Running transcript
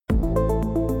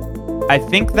I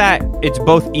think that it's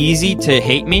both easy to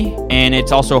hate me and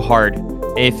it's also hard.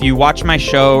 If you watch my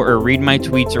show or read my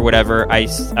tweets or whatever,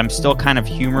 I'm still kind of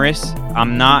humorous.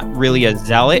 I'm not really a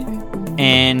zealot,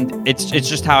 and it's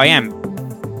just how I am.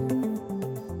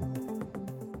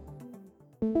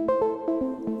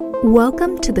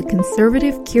 Welcome to the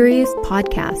Conservative Curious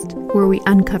podcast, where we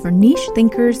uncover niche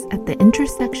thinkers at the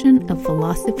intersection of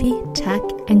philosophy, tech,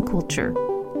 and culture.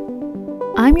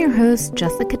 I'm your host,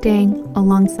 Jessica Dang,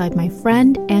 alongside my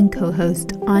friend and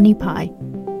co-host, Ani Pai.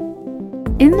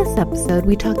 In this episode,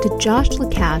 we talk to Josh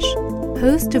Lekach,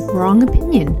 host of Wrong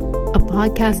Opinion, a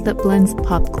podcast that blends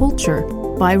pop culture,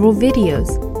 viral videos,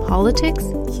 politics,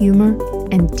 humor,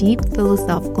 and deep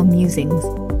philosophical musings.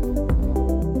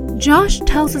 Josh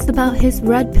tells us about his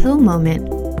red pill moment,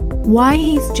 why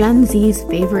he's Gen Z's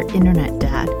favorite internet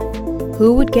dad,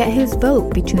 who would get his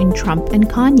vote between Trump and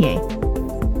Kanye,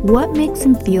 what makes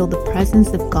him feel the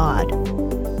presence of God,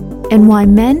 and why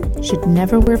men should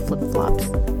never wear flip-flops.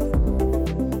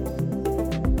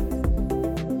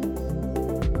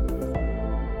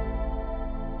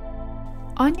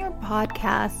 On your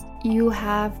podcast, you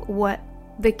have what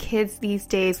the kids these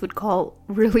days would call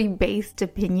really based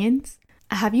opinions.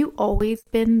 Have you always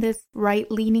been this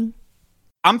right-leaning?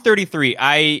 I'm 33.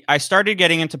 I started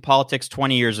getting into politics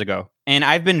 20 years ago, and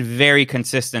I've been very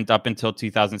consistent up until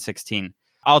 2016.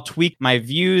 I'll tweak my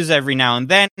views every now and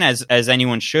then, as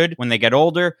anyone should when they get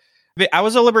older. But I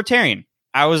was a libertarian.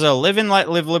 I was a live and let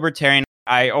live libertarian.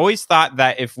 I always thought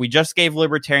that if we just gave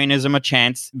libertarianism a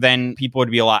chance, then people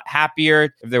would be a lot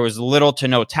happier. If there was little to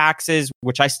no taxes,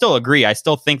 which I still agree. I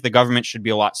still think the government should be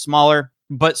a lot smaller.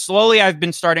 But slowly I've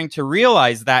been starting to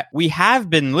realize that we have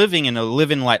been living in a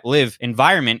live and let live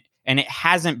environment, and it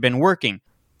hasn't been working.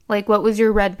 Like, what was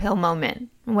your red pill moment?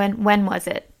 When was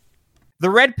it? The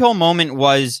red pill moment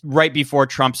was right before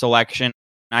Trump's election.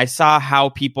 I saw how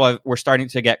people were starting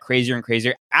to get crazier and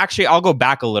crazier. Actually, I'll go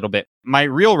back a little bit. My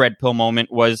real red pill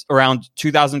moment was around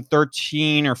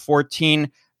 2013 or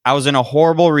 14. I was in a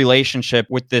horrible relationship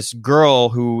with this girl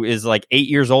who is like 8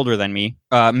 years older than me,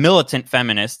 a militant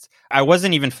feminist. I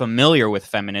wasn't even familiar with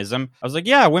feminism. I was like,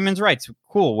 yeah, women's rights,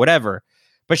 cool, whatever.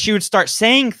 But she would start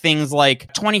saying things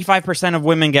like 25% of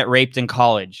women get raped in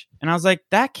college. And I was like,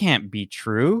 that can't be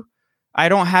true. I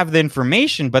don't have the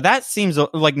information, but that seems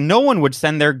like no one would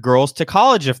send their girls to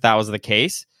college if that was the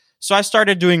case. So I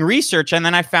started doing research, and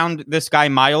then I found this guy,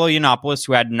 Milo Yiannopoulos,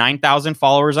 who had 9,000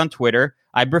 followers on Twitter.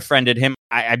 I befriended him.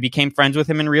 I became friends with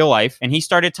him in real life, and he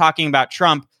started talking about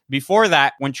Trump. Before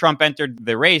that, when Trump entered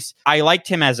the race, I liked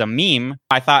him as a meme.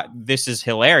 I thought, this is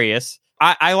hilarious.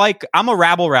 I'm a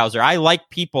rabble rouser. I like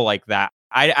people like that.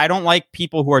 I don't like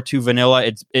people who are too vanilla.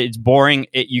 It's boring.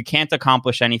 You can't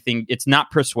accomplish anything. It's not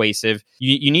persuasive.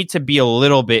 You need to be a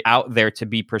little bit out there to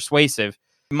be persuasive.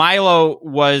 Milo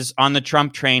was on the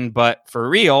Trump train, but for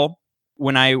real,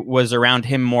 when I was around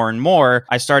him more and more,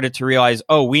 I started to realize,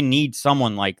 oh, we need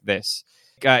someone like this.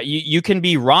 You can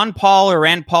be Ron Paul or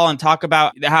Rand Paul and talk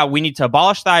about how we need to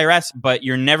abolish the IRS, but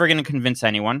you're never going to convince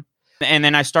anyone. And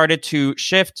then I started to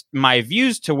shift my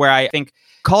views to where I think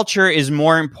culture is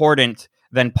more important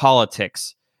than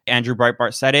politics. Andrew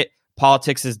Breitbart said it.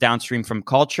 Politics is downstream from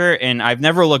culture, and I've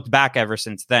never looked back ever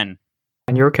since then.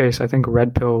 In your case, I think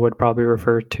red pill would probably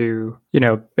refer to,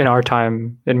 in our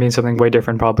time, it means something way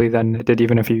different probably than it did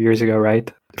even a few years ago,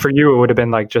 right? For you, it would have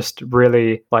been like just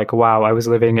really like, wow, I was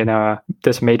living in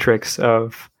this matrix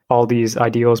of all these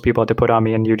ideals people had to put on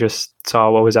me, and you just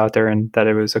saw what was out there and that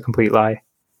it was a complete lie.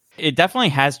 It definitely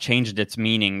has changed its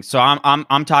meaning. So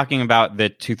I'm talking about the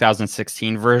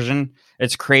 2016 version.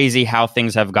 It's crazy how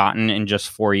things have gotten in just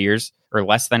 4 years or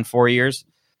less than 4 years.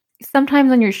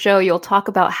 Sometimes on your show, you'll talk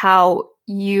about how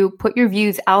you put your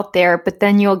views out there, but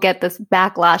then you'll get this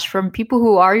backlash from people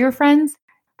who are your friends.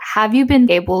 Have you been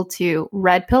able to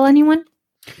red pill anyone?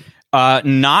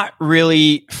 Not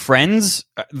really friends.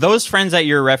 Those friends that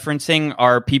you're referencing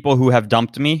are people who have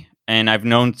dumped me, and I've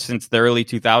known since the early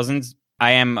 2000s.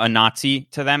 I am a Nazi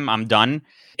to them. I'm done.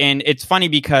 And it's funny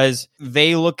because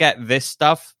they look at this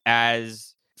stuff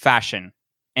as fashion.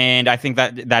 And I think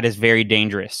that is very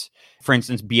dangerous. For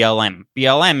instance, BLM.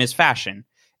 BLM is fashion.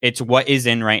 It's what is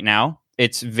in right now.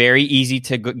 It's very easy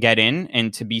to get in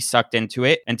and to be sucked into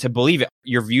it and to believe it.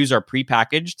 Your views are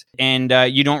prepackaged, and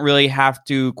you don't really have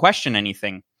to question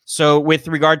anything. So with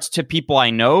regards to people I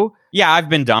know, yeah, I've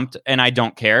been dumped and I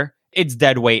don't care. It's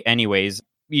dead weight anyways.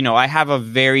 I have a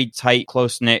very tight,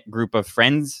 close-knit group of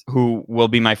friends who will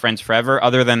be my friends forever.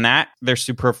 Other than that, they're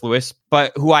superfluous.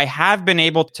 But who I have been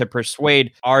able to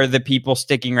persuade are the people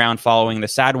sticking around following the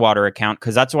Sadwater account,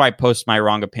 because that's why I post my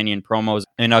wrong opinion promos.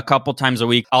 And a couple times a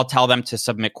week, I'll tell them to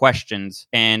submit questions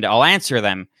and I'll answer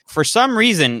them. For some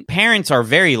reason, parents are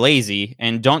very lazy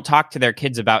and don't talk to their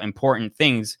kids about important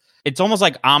things. It's almost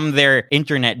like I'm their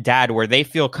internet dad, where they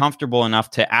feel comfortable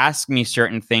enough to ask me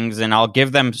certain things and I'll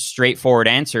give them straightforward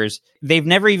answers. They've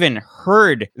never even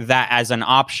heard that as an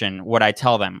option, what I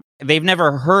tell them. They've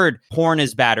never heard porn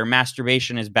is bad or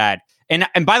masturbation is bad.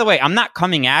 And by the way, I'm not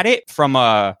coming at it from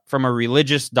a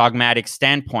religious dogmatic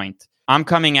standpoint. I'm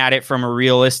coming at it from a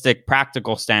realistic,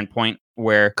 practical standpoint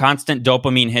where constant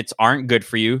dopamine hits aren't good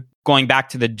for you. Going back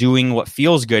to the doing what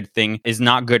feels good thing is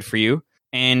not good for you.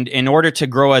 And in order to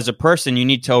grow as a person, you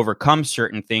need to overcome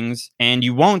certain things, and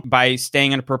you won't by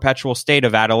staying in a perpetual state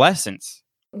of adolescence.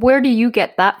 Where do you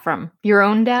get that from? Your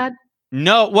own dad?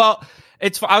 No, well,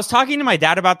 I was talking to my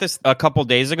dad about this a couple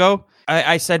days ago.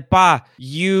 I said, "Pa,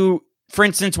 you, for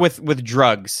instance, with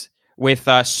drugs, with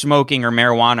smoking or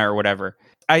marijuana or whatever."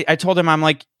 I told him, I'm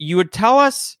like, you would tell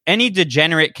us any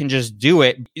degenerate can just do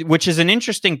it, which is an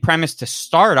interesting premise to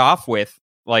start off with.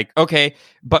 Like, okay,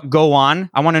 but go on.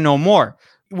 I want to know more.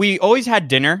 We always had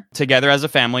dinner together as a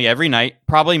family every night,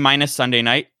 probably minus Sunday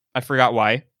night. I forgot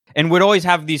why. And we'd always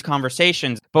have these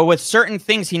conversations. But with certain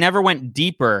things, he never went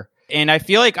deeper. And I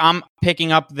feel like I'm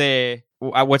picking up the,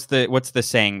 what's the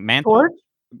saying? Mantle? Torch?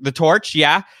 The torch,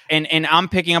 yeah. And I'm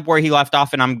picking up where he left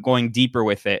off and I'm going deeper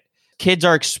with it. Kids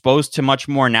are exposed to much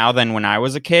more now than when I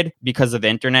was a kid because of the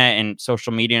internet and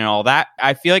social media and all that.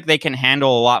 I feel like they can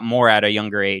handle a lot more at a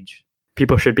younger age.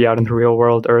 People should be out in the real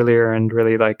world earlier and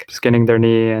really like skinning their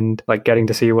knee and like getting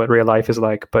to see what real life is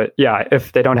like. But yeah,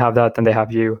 if they don't have that, then they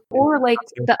have you. Or like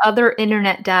the other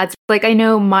internet dads. Like I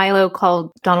know Milo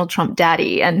called Donald Trump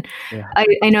daddy. And yeah.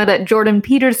 I know that Jordan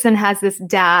Peterson has this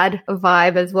dad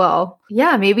vibe as well.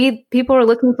 Yeah, maybe people are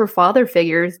looking for father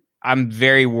figures. I'm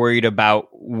very worried about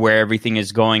where everything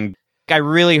is going. I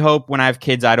really hope when I have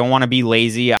kids, I don't want to be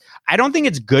lazy. I don't think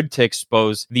it's good to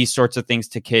expose these sorts of things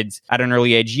to kids at an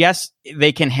early age. Yes,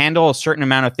 they can handle a certain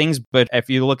amount of things, but if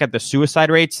you look at the suicide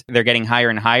rates, they're getting higher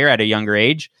and higher at a younger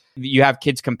age. You have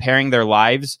kids comparing their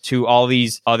lives to all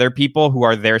these other people who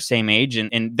are their same age,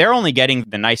 and they're only getting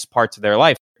the nice parts of their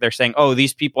life. They're saying, oh,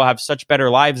 these people have such better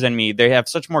lives than me. They have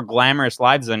such more glamorous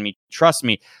lives than me. Trust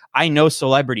me, I know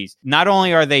celebrities. Not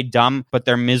only are they dumb, but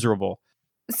they're miserable.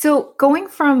 So going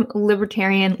from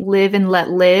libertarian, live and let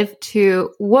live,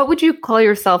 to what would you call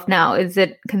yourself now? Is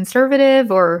it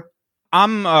conservative or?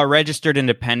 I'm a registered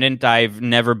independent. I've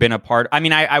never been a part. I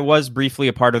mean, I was briefly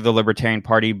a part of the Libertarian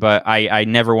Party, but I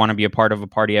never want to be a part of a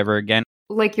party ever again.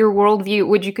 Like your worldview,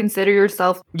 would you consider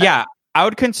yourself? Yeah, I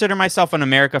would consider myself an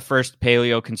America First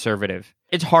paleo conservative.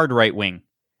 It's hard right wing.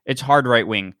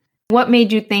 What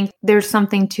made you think there's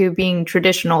something to being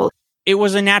traditional? It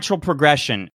was a natural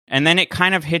progression. And then it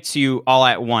kind of hits you all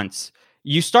at once.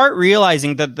 You start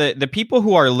realizing that the people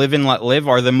who are live and let live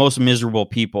are the most miserable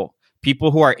people.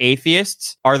 People who are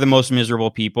atheists are the most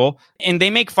miserable people. And they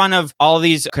make fun of all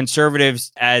these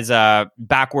conservatives as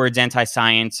backwards,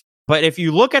 anti-science. But if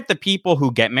you look at the people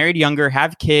who get married younger,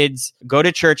 have kids, go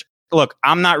to church. Look,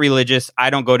 I'm not religious. I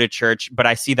don't go to church, but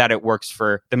I see that it works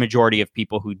for the majority of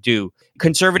people who do.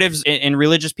 Conservatives and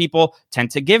religious people tend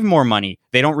to give more money.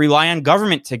 They don't rely on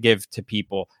government to give to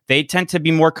people. They tend to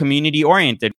be more community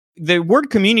oriented. The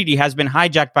word community has been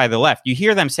hijacked by the left. You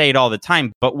hear them say it all the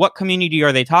time, but what community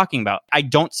are they talking about? I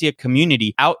don't see a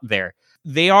community out there.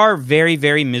 They are very,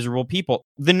 very miserable people.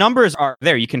 The numbers are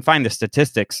there. You can find the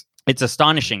statistics. It's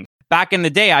astonishing. Back in the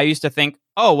day, I used to think,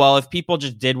 oh, well, if people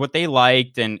just did what they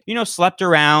liked and, slept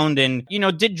around and,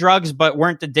 did drugs but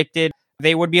weren't addicted,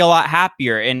 they would be a lot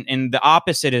happier. And the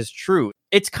opposite is true.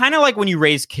 It's kind of like when you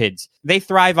raise kids. They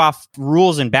thrive off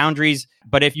rules and boundaries.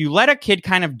 But if you let a kid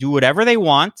kind of do whatever they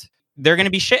want, they're going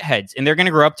to be shitheads and they're going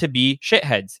to grow up to be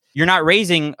shitheads. You're not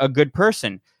raising a good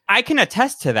person. I can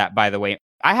attest to that, by the way.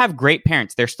 I have great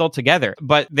parents. They're still together,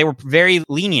 but they were very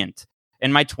lenient.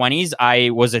 In my 20s,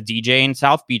 I was a DJ in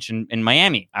South Beach in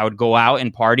Miami. I would go out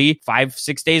and party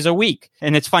 5-6 days a week.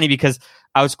 And it's funny because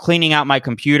I was cleaning out my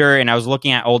computer and I was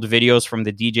looking at old videos from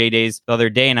the DJ days the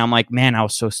other day. And I'm like, man, I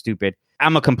was so stupid.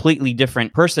 I'm a completely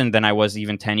different person than I was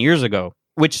even 10 years ago,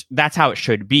 which that's how it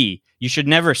should be. You should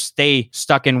never stay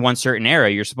stuck in one certain era.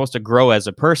 You're supposed to grow as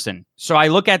a person. So I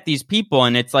look at these people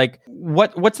and it's like,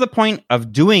 what's the point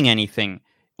of doing anything?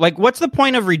 Like, what's the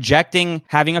point of rejecting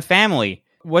having a family?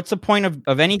 What's the point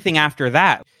of anything after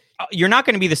that? You're not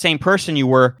going to be the same person you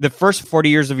were the first 40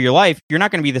 years of your life. You're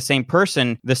not going to be the same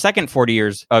person the second 40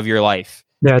 years of your life.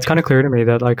 Yeah, it's kind of clear to me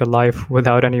that like a life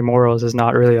without any morals is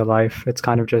not really a life. It's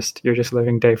kind of just you're just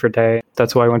living day for day.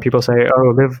 That's why when people say, "Oh,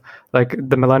 live like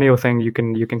the millennial thing," you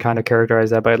can kind of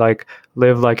characterize that by like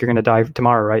live like you're going to die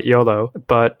tomorrow, right? YOLO.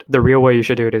 But the real way you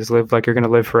should do it is live like you're going to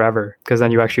live forever, because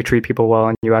then you actually treat people well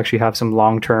and you actually have some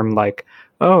long-term like,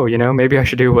 oh, maybe I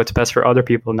should do what's best for other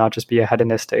people, not just be a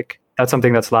hedonistic. That's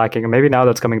something that's lacking. And maybe now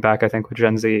that's coming back, I think, with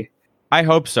Gen Z. I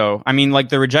hope so. I mean, like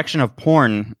the rejection of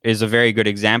porn is a very good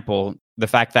example. The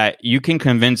fact that you can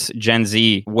convince Gen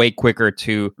Z way quicker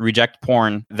to reject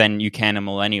porn than you can a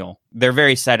millennial. They're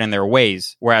very set in their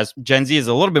ways, whereas Gen Z is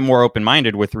a little bit more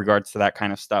open-minded with regards to that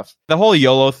kind of stuff. The whole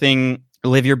YOLO thing,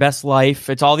 live your best life,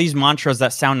 it's all these mantras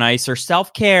that sound nice, or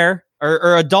self-care, or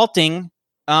adulting.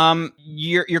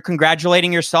 You're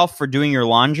congratulating yourself for doing your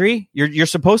laundry. You're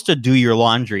supposed to do your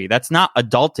laundry. That's not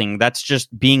adulting. That's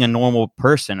just being a normal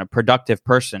person, a productive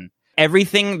person.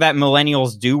 Everything that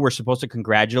millennials do, we're supposed to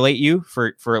congratulate you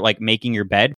for like making your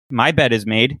bed. My bed is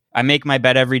made. I make my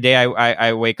bed every day.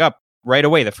 I wake up right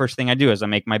away. The first thing I do is I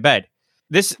make my bed.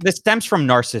 This stems from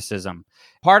narcissism.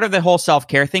 Part of the whole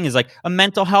self-care thing is like a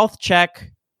mental health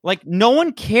check. Like no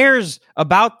one cares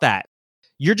about that.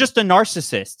 You're just a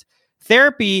narcissist.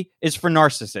 Therapy is for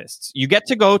narcissists. You get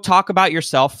to go talk about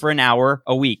yourself for an hour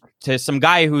a week to some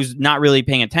guy who's not really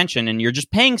paying attention, and you're just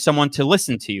paying someone to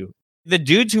listen to you. The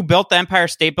dudes who built the Empire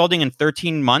State Building in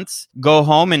 13 months go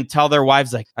home and tell their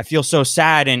wives, like, I feel so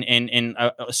sad and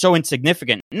so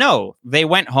insignificant. No, they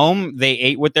went home, they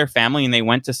ate with their family, and they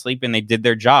went to sleep and they did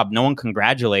their job. No one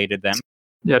congratulated them.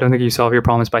 Yeah, I don't think you solve your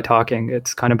problems by talking.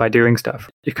 It's kind of by doing stuff.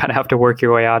 You kind of have to work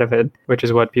your way out of it, which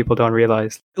is what people don't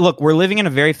realize. Look, we're living in a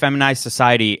very feminized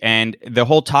society, and the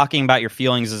whole talking about your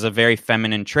feelings is a very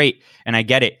feminine trait. And I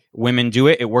get it. Women do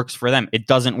it. It works for them. It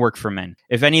doesn't work for men.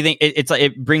 If anything,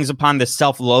 it brings upon this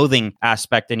self-loathing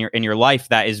aspect in your life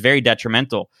that is very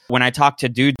detrimental. When I talk to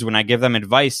dudes, when I give them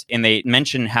advice and they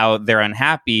mention how they're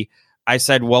unhappy, I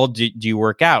said, well, do you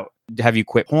work out? Have you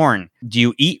quit porn? Do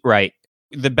you eat right?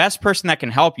 The best person that can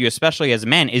help you, especially as a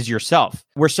man, is yourself.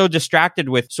 We're so distracted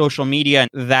with social media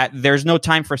that there's no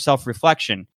time for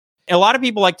self-reflection. A lot of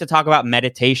people like to talk about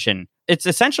meditation. It's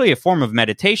essentially a form of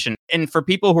meditation. And for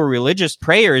people who are religious,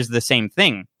 prayer is the same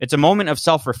thing. It's a moment of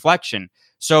self-reflection.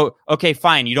 So, okay,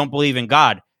 fine, you don't believe in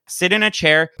God. Sit in a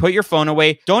chair, put your phone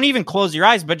away. Don't even close your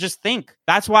eyes, but just think.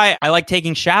 That's why I like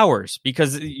taking showers,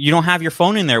 because you don't have your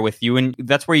phone in there with you, and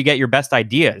that's where you get your best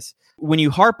ideas. When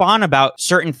you harp on about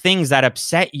certain things that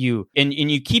upset you and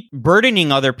you keep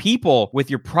burdening other people with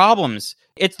your problems,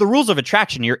 it's the rules of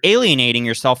attraction. You're alienating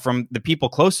yourself from the people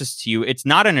closest to you. It's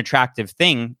not an attractive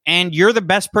thing, and you're the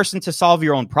best person to solve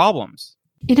your own problems.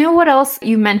 You know what else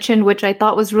you mentioned, which I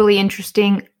thought was really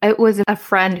interesting? It was a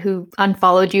friend who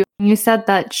unfollowed you. You said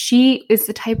that she is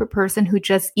the type of person who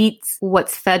just eats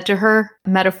what's fed to her,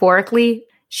 metaphorically.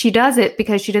 She does it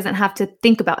because she doesn't have to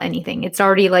think about anything. It's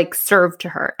already like served to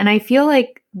her. And I feel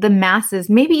like the masses,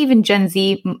 maybe even Gen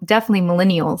Z, definitely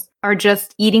millennials, are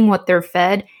just eating what they're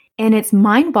fed. And it's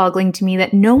mind-boggling to me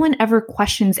that no one ever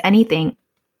questions anything.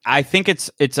 I think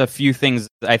it's a few things.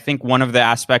 I think one of the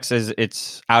aspects is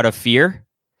it's out of fear,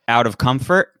 out of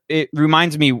comfort. It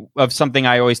reminds me of something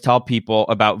I always tell people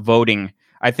about voting.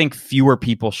 I think fewer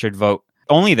people should vote.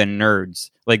 Only the nerds,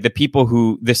 like the people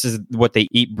who this is what they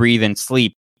eat, breathe, and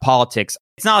sleep. Politics.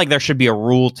 It's not like there should be a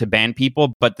rule to ban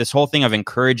people, but this whole thing of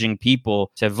encouraging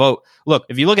people to vote. Look,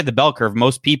 if you look at the bell curve,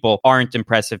 most people aren't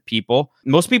impressive people.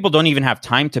 Most people don't even have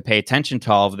time to pay attention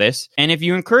to all of this. And if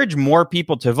you encourage more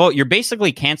people to vote, you're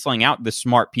basically canceling out the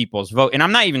smart people's vote. And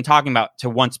I'm not even talking about to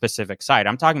one specific side.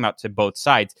 I'm talking about to both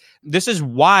sides. This is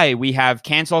why we have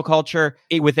cancel culture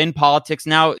within politics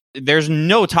now. There's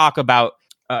no talk about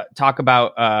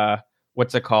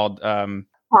what's it called?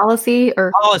 Policy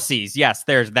or policies. Yes,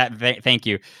 there's that. Thank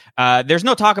you. There's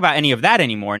no talk about any of that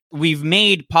anymore. We've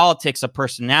made politics a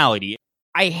personality.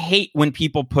 I hate when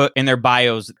people put in their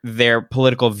bios their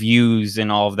political views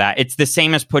and all of that. It's the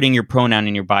same as putting your pronoun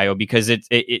in your bio, because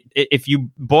if you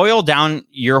boil down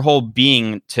your whole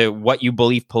being to what you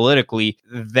believe politically,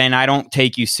 then I don't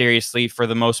take you seriously for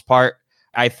the most part.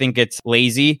 I think it's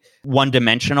lazy,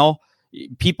 one-dimensional.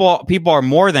 People are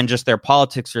more than just their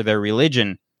politics or their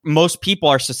religion. Most people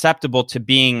are susceptible to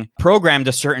being programmed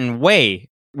a certain way.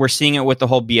 We're seeing it with the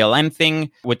whole BLM thing,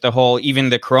 with the whole,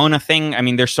 even the Corona thing. I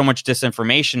mean, there's so much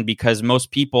disinformation because most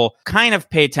people kind of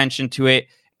pay attention to it.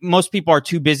 Most people are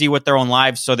too busy with their own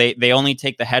lives, so they only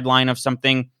take the headline of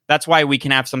something. That's why we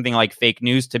can have something like fake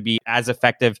news to be as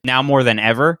effective now more than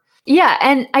ever. Yeah,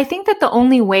 and I think that the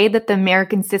only way that the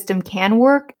American system can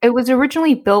work, it was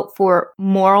originally built for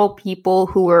moral people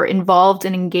who were involved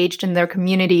and engaged in their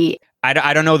community.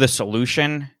 I don't know the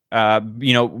solution.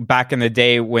 Back in the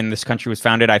day when this country was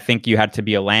founded, I think you had to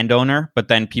be a landowner, but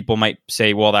then people might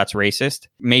say, well, that's racist.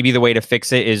 Maybe the way to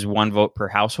fix it is one vote per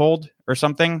household or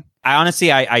something.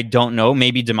 I don't know.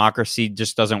 Maybe democracy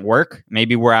just doesn't work.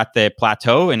 Maybe we're at the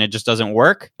plateau and it just doesn't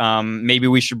work. Maybe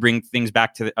we should bring things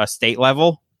back to a state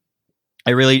level.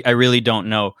 I really don't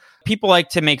know. People like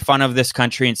to make fun of this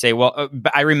country and say, well,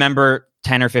 I remember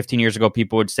 10 or 15 years ago,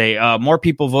 people would say more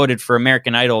people voted for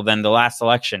American Idol than the last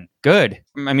election. Good.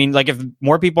 I mean, like if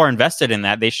more people are invested in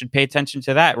that, they should pay attention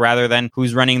to that rather than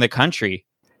who's running the country.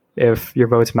 If your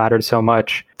votes mattered so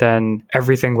much, then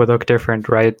everything would look different,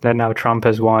 right? Then now Trump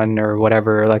has won or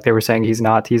whatever. Like they were saying he's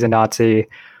a Nazi.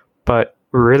 But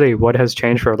really, what has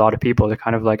changed for a lot of people? They're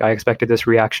kind of like, I expected this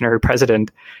reactionary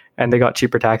president and they got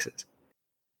cheaper taxes.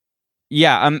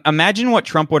 Yeah, imagine what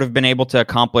Trump would have been able to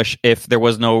accomplish if there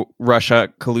was no Russia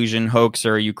collusion hoax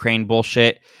or Ukraine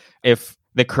bullshit, if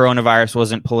the coronavirus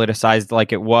wasn't politicized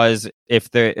like it was, if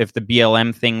the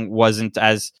BLM thing wasn't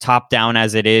as top down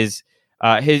as it is.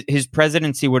 His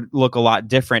presidency would look a lot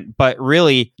different. But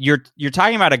really, you're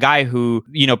talking about a guy who,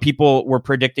 people were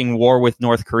predicting war with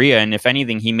North Korea, and if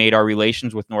anything, he made our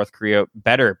relations with North Korea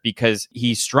better because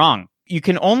he's strong. You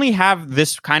can only have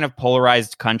this kind of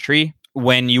polarized country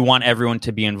when you want everyone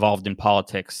to be involved in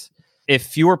politics. If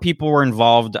fewer people were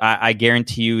involved, I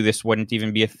guarantee you this wouldn't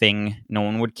even be a thing. No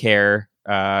one would care.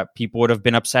 People would have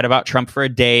been upset about Trump for a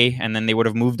day and then they would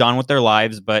have moved on with their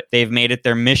lives, but they've made it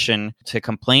their mission to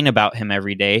complain about him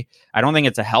every day. I don't think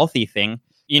it's a healthy thing.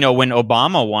 When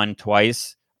Obama won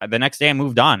twice, the next day I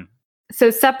moved on.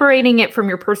 So separating it from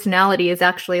your personality is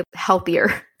actually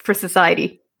healthier for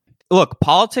society. Look,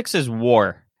 politics is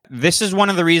war. This is one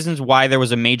of the reasons why there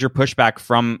was a major pushback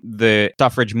from the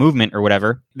suffrage movement or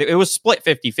whatever. It was split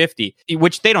 50-50,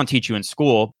 which they don't teach you in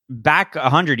school. Back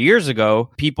 100 years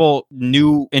ago, people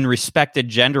knew and respected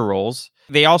gender roles.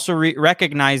 They also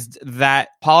recognized that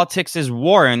politics is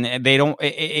war and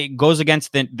it goes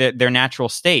against their natural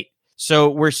state. So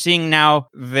we're seeing now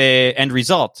the end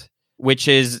result, which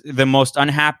is the most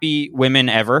unhappy women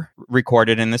ever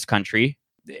recorded in this country,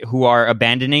 who are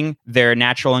abandoning their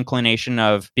natural inclination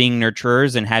of being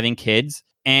nurturers and having kids.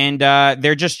 And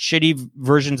they're just shitty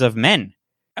versions of men.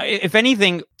 If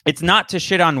anything, it's not to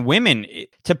shit on women.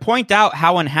 To point out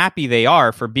how unhappy they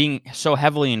are for being so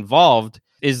heavily involved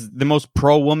is the most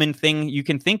pro-woman thing you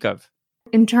can think of.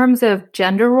 In terms of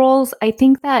gender roles, I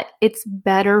think that it's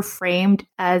better framed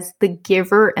as the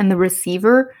giver and the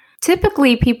receiver.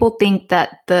 Typically, people think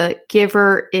that the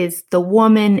giver is the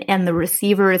woman and the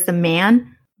receiver is the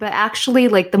man. But actually,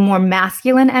 like the more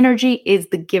masculine energy is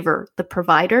the giver, the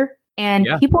provider. And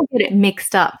people get it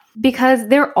mixed up because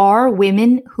there are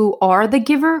women who are the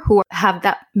giver, who have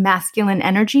that masculine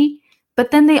energy, but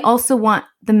then they also want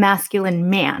the masculine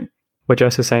man. What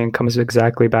Jess is saying comes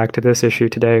exactly back to this issue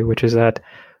today, which is that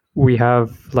we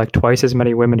have like twice as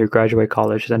many women who graduate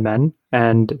college than men,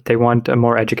 and they want a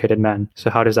more educated man. So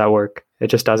how does that work? It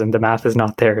just doesn't. The math is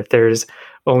not there. There's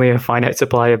only a finite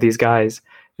supply of these guys,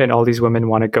 and all these women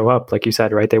want to go up, like you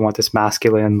said, right? They want this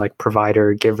masculine, like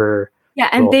provider, giver. Yeah,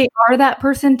 and role. They are that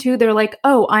person too. They're like,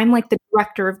 oh, I'm like the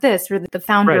director of this or the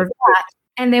founder of that.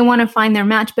 And they want to find their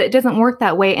match, but it doesn't work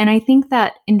that way. And I think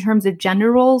that in terms of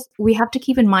gender roles, we have to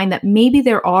keep in mind that maybe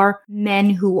there are men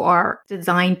who are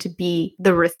designed to be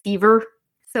the receiver.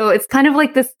 So it's kind of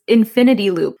like this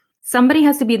infinity loop. Somebody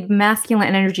has to be the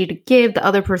masculine energy to give, the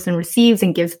other person receives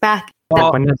and gives back.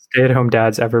 Well, when has stay-at-home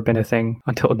dads ever been a thing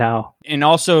until now? And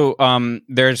also,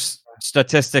 there's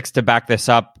statistics to back this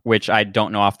up, which I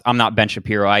don't know. I'm not Ben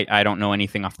Shapiro. I don't know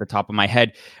anything off the top of my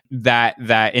head that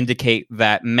indicate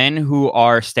that men who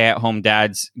are stay-at-home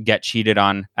dads get cheated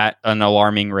on at an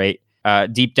alarming rate.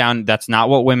 Deep down, that's not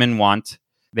what women want.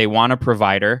 They want a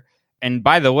provider. And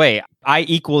by the way, I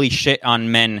equally shit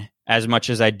on men as much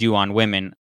as I do on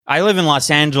women. I live in Los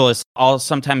Angeles. I'll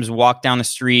sometimes walk down the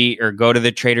street or go to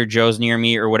the Trader Joe's near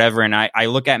me or whatever, and I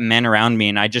look at men around me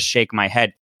and I just shake my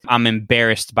head. I'm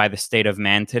embarrassed by the state of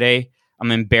man today.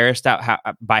 I'm embarrassed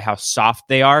by how soft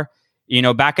they are. You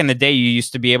know, back in the day, you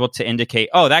used to be able to indicate,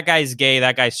 oh, that guy's gay,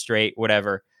 that guy's straight,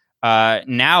 whatever.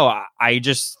 Now, I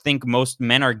just think most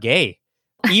men are gay.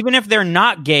 Even if they're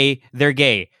not gay, they're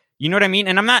gay. You know what I mean?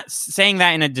 And I'm not saying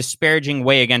that in a disparaging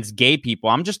way against gay people.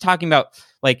 I'm just talking about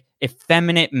like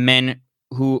effeminate men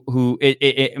who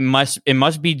it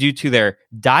must be due to their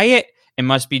diet. It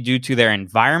must be due to their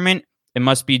environment. It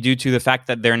must be due to the fact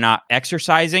that they're not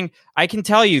exercising. I can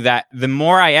tell you that the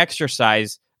more I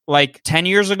exercise, like 10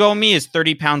 years ago, me is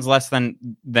 30 pounds less than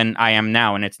I am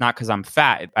now. And it's not because I'm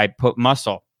fat. I put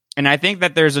muscle. And I think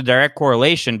that there's a direct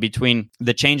correlation between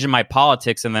the change in my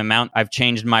politics and the amount I've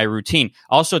changed my routine.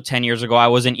 Also, 10 years ago, I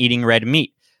wasn't eating red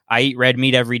meat. I eat red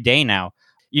meat every day now.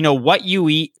 What you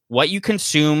eat, what you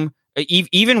consume,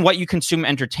 even what you consume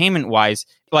entertainment wise,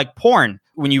 like porn.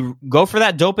 When you go for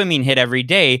that dopamine hit every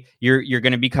day, you're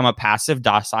going to become a passive,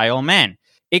 docile man.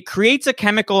 It creates a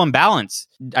chemical imbalance.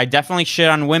 I definitely shit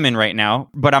on women right now,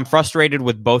 but I'm frustrated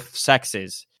with both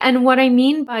sexes. And what I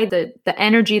mean by the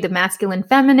energy, the masculine,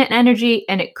 feminine energy,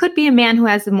 and it could be a man who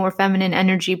has the more feminine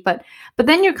energy, but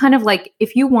then you're kind of like,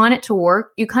 if you want it to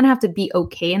work, you kind of have to be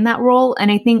okay in that role.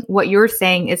 And I think what you're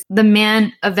saying is the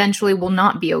man eventually will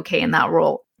not be okay in that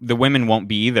role. The women won't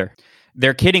be either.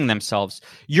 They're kidding themselves.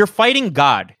 You're fighting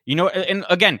God, and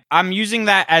again, I'm using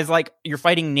that as like you're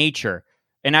fighting nature.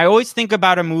 And I always think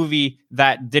about a movie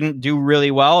that didn't do really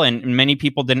well and many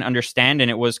people didn't understand. And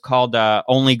it was called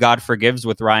Only God Forgives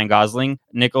with Ryan Gosling.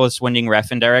 Nicholas Winding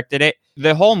Refn directed it.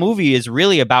 The whole movie is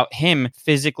really about him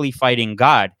physically fighting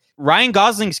God. Ryan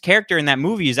Gosling's character in that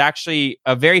movie is actually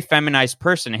a very feminized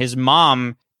person. His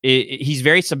mom, he's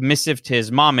very submissive to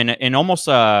his mom in almost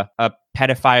a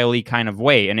pedophile kind of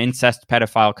way, an incest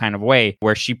pedophile kind of way,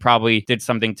 where she probably did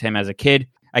something to him as a kid.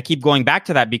 I keep going back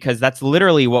to that because that's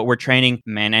literally what we're training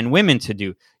men and women to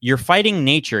do. You're fighting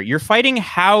nature. You're fighting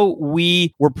how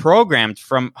we were programmed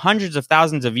from hundreds of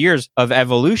thousands of years of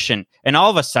evolution. And all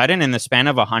of a sudden, in the span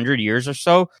of 100 years or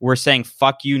so, we're saying,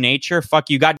 fuck you, nature, fuck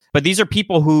you, God. But these are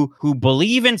people who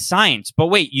believe in science. But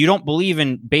wait, you don't believe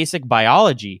in basic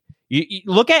biology. You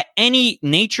look at any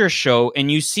nature show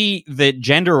and you see the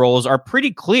gender roles are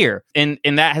pretty clear. And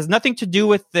that has nothing to do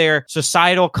with their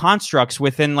societal constructs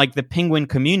within like the penguin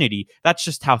community. That's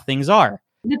just how things are.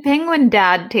 The penguin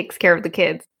dad takes care of the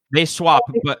kids. They swap,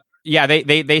 but yeah,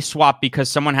 they swap because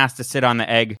someone has to sit on the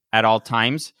egg at all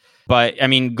times. But I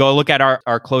mean, go look at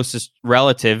our closest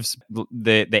relatives,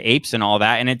 the apes and all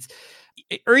that. And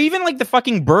or even like the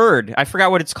fucking bird. I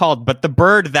forgot what it's called, but the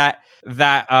bird that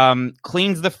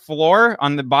cleans the floor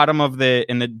on the bottom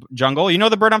in the jungle. You know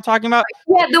the bird I'm talking about?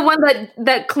 Yeah, the one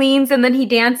that cleans and then he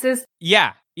dances.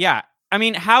 Yeah. I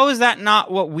mean, how is that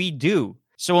not what we do?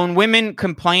 So when women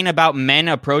complain about men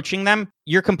approaching them,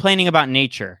 you're complaining about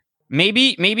nature.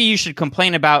 Maybe you should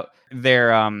complain about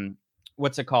their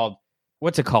what's it called?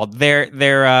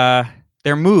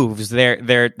 Their moves,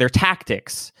 their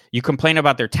tactics. You complain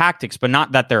about their tactics, but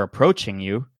not that they're approaching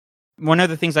you. One of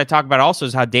the things I talk about also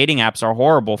is how dating apps are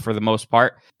horrible for the most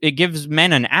part. It gives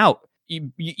men an out.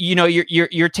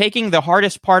 You're taking the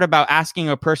hardest part about asking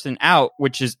a person out,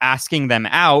 which is asking them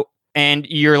out, and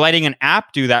you're letting an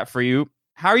app do that for you.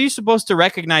 How are you supposed to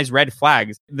recognize red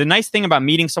flags? The nice thing about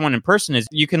meeting someone in person is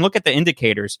you can look at the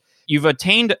indicators. You've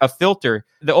attained a filter.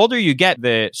 The older you get,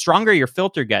 the stronger your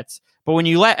filter gets. But when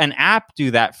you let an app do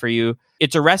that for you,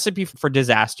 it's a recipe for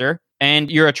disaster.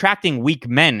 And you're attracting weak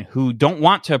men who don't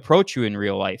want to approach you in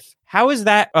real life. How is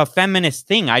that a feminist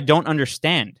thing? I don't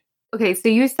understand. Okay, so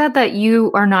you said that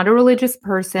you are not a religious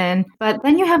person, but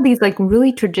then you have these like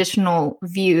really traditional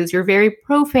views. You're very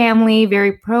pro-family,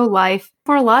 very pro-life.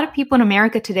 For a lot of people in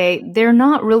America today, they're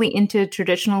not really into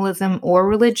traditionalism or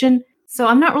religion. So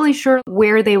I'm not really sure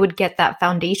where they would get that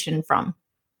foundation from.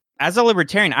 As a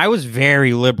libertarian, I was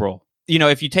very liberal.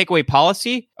 If you take away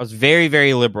policy, I was very,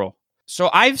 very liberal. So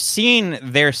I've seen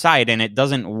their side and it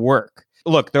doesn't work.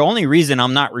 Look, the only reason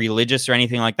I'm not religious or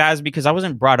anything like that is because I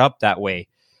wasn't brought up that way.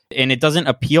 And it doesn't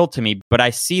appeal to me. But I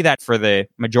see that for the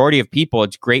majority of people,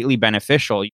 it's greatly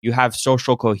beneficial. You have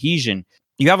social cohesion.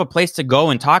 You have a place to go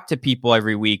and talk to people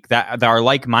every week that are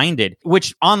like-minded,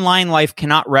 which online life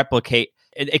cannot replicate.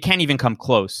 It can't even come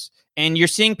close. And you're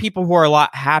seeing people who are a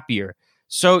lot happier.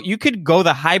 So you could go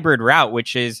the hybrid route,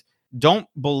 which is don't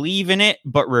believe in it,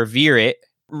 but revere it.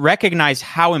 Recognize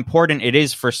how important it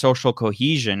is for social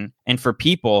cohesion and for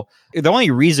people. The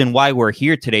only reason why we're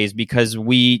here today is because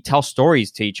we tell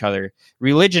stories to each other.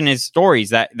 Religion is stories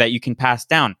that you can pass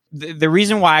down. The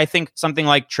reason why I think something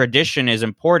like tradition is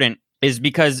important is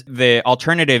because the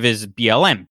alternative is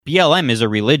BLM. BLM is a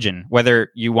religion, whether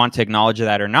you want to acknowledge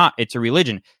that or not. It's a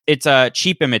religion. It's a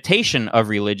cheap imitation of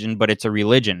religion, but it's a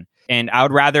religion. And I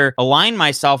would rather align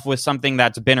myself with something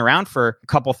that's been around for a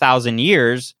couple thousand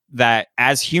years, that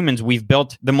as humans, we've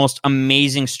built the most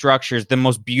amazing structures, the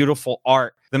most beautiful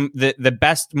art, the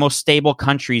best, most stable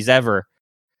countries ever.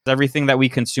 Everything that we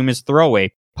consume is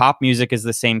throwaway. Pop music is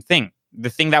the same thing. The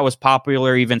thing that was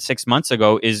popular even 6 months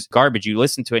ago is garbage. You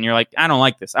listen to it and you're like, I don't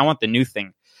like this. I want the new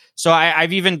thing. So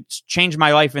I've even changed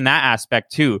my life in that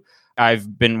aspect too.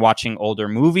 I've been watching older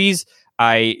movies.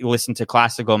 I listen to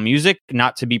classical music,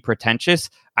 not to be pretentious.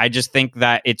 I just think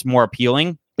that it's more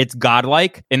appealing. It's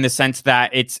godlike in the sense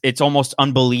that it's almost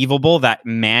unbelievable that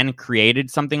man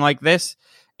created something like this.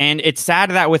 And it's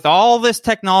sad that with all this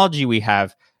technology we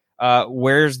have,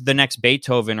 where's the next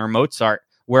Beethoven or Mozart?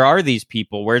 Where are these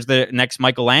people? Where's the next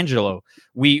Michelangelo?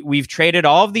 We've traded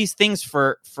all of these things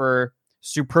for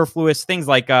superfluous things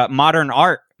like modern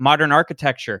art, modern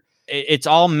architecture. It's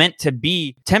all meant to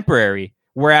be temporary,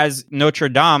 whereas Notre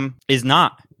Dame is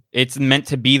not. It's meant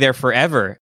to be there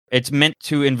forever. It's meant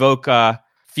to invoke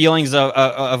feelings of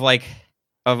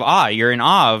awe. You're in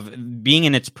awe of being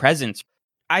in its presence.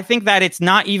 I think that it's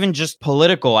not even just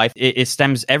political. It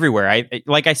stems everywhere.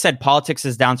 Like I said, politics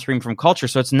is downstream from culture,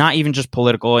 so it's not even just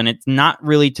political, and it's not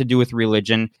really to do with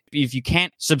religion. If you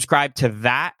can't subscribe to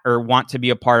that or want to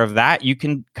be a part of that, you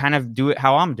can kind of do it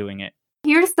how I'm doing it.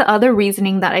 Here's the other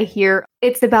reasoning that I hear.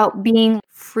 It's about being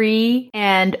free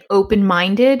and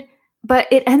open-minded, but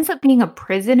it ends up being a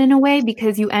prison in a way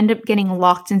because you end up getting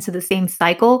locked into the same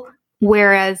cycle.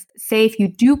 Whereas, say, if you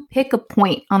do pick a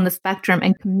point on the spectrum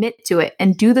and commit to it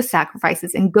and do the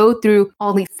sacrifices and go through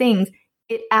all these things,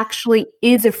 it actually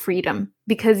is a freedom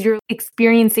because you're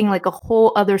experiencing like a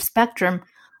whole other spectrum.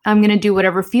 I'm going to do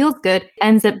whatever feels good,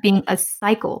 ends up being a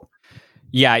cycle.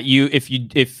 Yeah,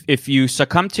 if you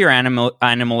succumb to your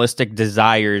animalistic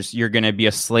desires, you're going to be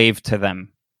a slave to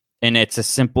them. And it's as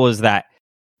simple as that.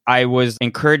 I was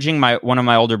encouraging one of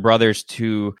my older brothers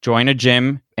to join a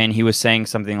gym, and he was saying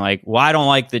something like, well, I don't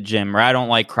like the gym, or I don't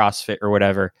like CrossFit or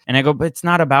whatever. And I go, but it's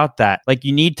not about that. Like,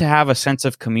 you need to have a sense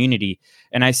of community.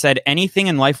 And I said, anything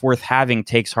in life worth having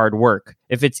takes hard work.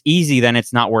 If it's easy, then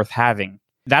it's not worth having.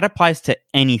 That applies to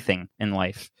anything in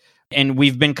life. And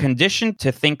we've been conditioned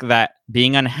to think that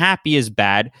being unhappy is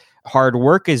bad, hard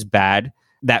work is bad,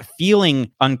 that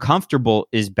feeling uncomfortable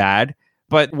is bad.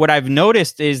 But what I've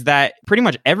noticed is that pretty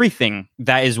much everything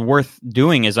that is worth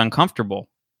doing is uncomfortable.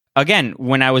 Again,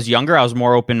 when I was younger, I was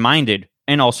more open-minded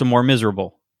and also more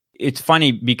miserable. It's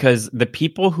funny because the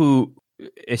people who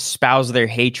espouse their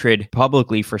hatred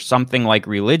publicly for something like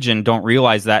religion don't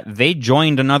realize that they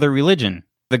joined another religion.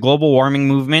 The global warming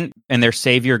movement and their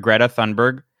savior, Greta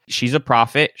Thunberg, she's a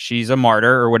prophet, she's a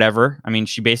martyr or whatever. I mean,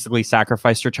 she basically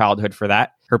sacrificed her childhood for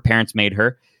that. Her parents made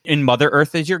her. And Mother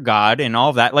Earth is your God and all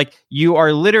of that. Like, you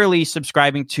are literally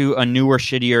subscribing to a newer,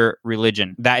 shittier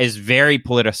religion that is very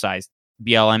politicized.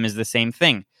 BLM is the same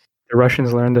thing. The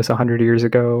Russians learned this 100 years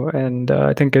ago. And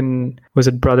I think was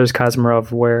it Brothers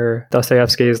Karamazov, where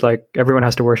Dostoevsky is like, everyone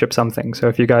has to worship something. So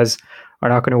if you guys are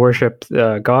not going to worship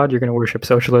God, you're going to worship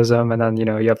socialism. And then,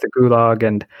 you have the gulag.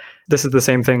 And this is the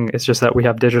same thing. It's just that we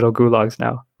have digital gulags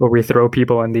now where we throw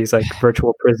people in these like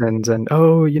virtual prisons and,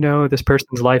 this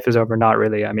person's life is over. Not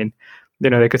really. I mean,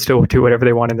 they could still do whatever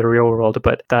they want in the real world,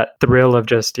 but that thrill of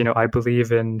just, I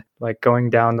believe in like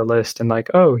going down the list and like,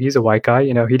 oh, he's a white guy,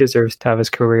 he deserves to have his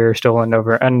career stolen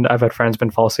over. And I've had friends been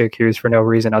falsely accused for no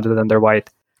reason other than they're white.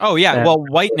 Oh yeah, and, well,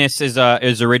 whiteness is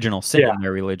original sin in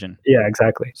their religion. Yeah,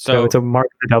 exactly. So it's a mark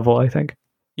of the devil, I think.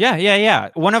 Yeah.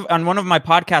 On one of my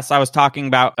podcasts, I was talking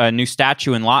about a new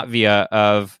statue in Latvia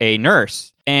of a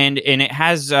nurse, and it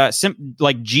has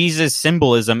like Jesus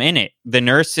symbolism in it. The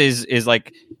nurse is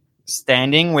like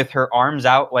standing with her arms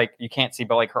out, like you can't see,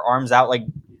 but like her arms out,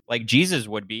 like Jesus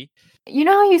would be. You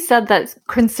know how you said that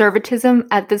conservatism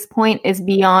at this point is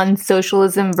beyond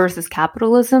socialism versus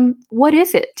capitalism? What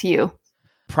is it to you?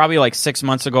 Probably like 6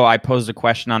 months ago, I posed a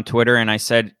question on Twitter and I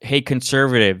said, hey,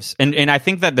 conservatives. And I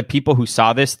think that the people who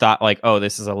saw this thought like, oh,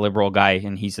 this is a liberal guy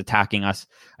and he's attacking us.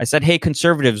 I said, hey,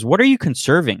 conservatives, what are you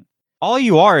conserving? All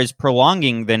you are is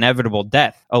prolonging the inevitable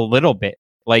death a little bit.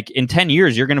 Like in 10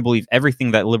 years, you're going to believe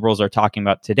everything that liberals are talking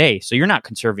about today. So you're not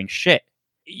conserving shit.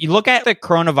 You look at the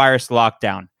coronavirus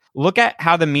lockdown. Look at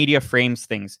how the media frames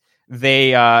things.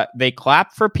 They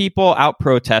clap for people out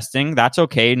protesting. That's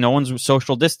okay. No one's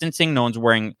social distancing. No one's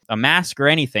wearing a mask or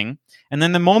anything. And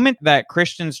then the moment that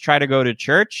Christians try to go to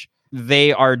church,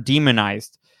 they are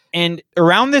demonized. And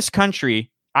around this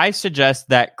country, I suggest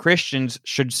that Christians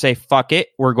should say, fuck it,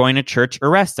 we're going to church,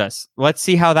 arrest us. Let's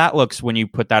see how that looks when you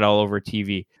put that all over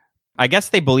TV. I guess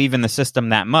they believe in the system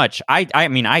that much. I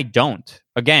mean, I don't.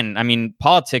 Again, I mean,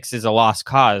 politics is a lost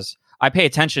cause. I pay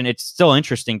attention. It's still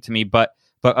interesting to me, but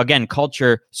again,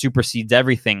 culture supersedes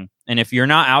everything. And if you're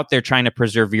not out there trying to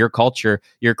preserve your culture,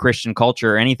 your Christian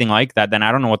culture or anything like that, then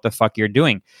I don't know what the fuck you're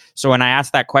doing. So when I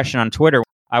asked that question on Twitter,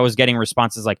 I was getting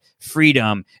responses like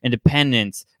freedom,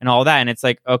 independence, and all that. And it's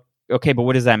like, okay, but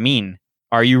what does that mean?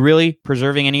 Are you really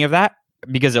preserving any of that?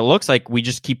 Because it looks like we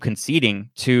just keep conceding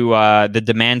to the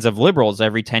demands of liberals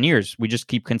every 10 years. We just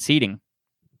keep conceding.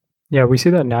 Yeah, we see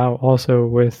that now also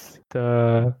with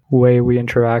the way we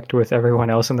interact with everyone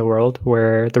else in the world,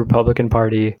 where the Republican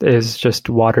Party is just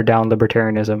watered down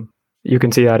libertarianism. You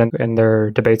can see that in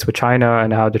their debates with China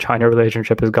and how the China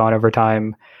relationship has gone over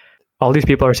time. All these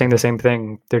people are saying the same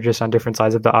thing. They're just on different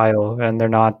sides of the aisle, and they're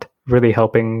not really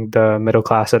helping the middle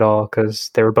class at all, because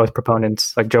they were both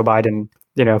proponents, like Joe Biden,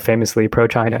 famously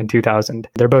pro-China in 2000.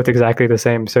 They're both exactly the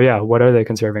same. So yeah, what are they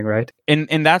conserving, right?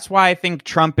 And that's why I think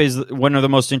Trump is one of the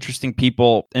most interesting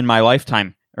people in my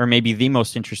lifetime, or maybe the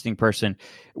most interesting person.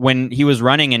 When he was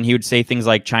running and he would say things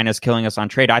like China's killing us on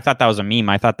trade, I thought that was a meme.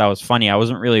 I thought that was funny. I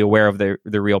wasn't really aware of the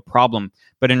real problem.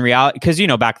 But in reality, because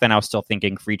back then I was still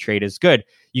thinking free trade is good.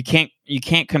 You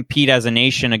can't compete as a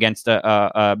nation against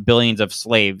billions of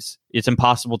slaves. It's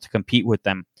impossible to compete with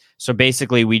them. So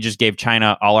basically, we just gave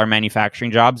China all our manufacturing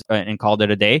jobs and called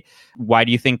it a day. Why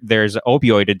do you think there's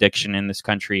opioid addiction in this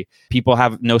country? People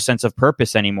have no sense of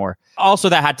purpose anymore. Also,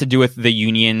 that had to do with the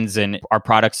unions and our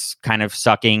products kind of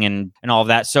sucking and all of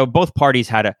that. So both parties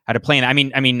had a plan.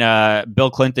 I mean, Bill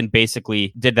Clinton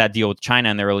basically did that deal with China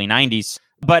in the early 90s.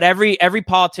 But every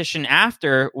politician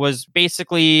after was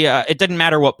basically, it didn't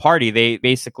matter what party, they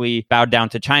basically bowed down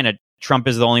to China. Trump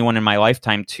is the only one in my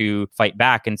lifetime to fight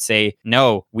back and say,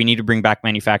 no, we need to bring back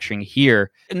manufacturing here.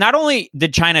 Not only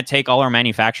did China take all our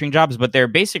manufacturing jobs, but they're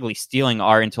basically stealing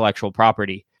our intellectual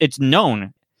property. It's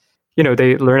known.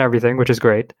 They learn everything, which is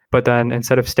great. But then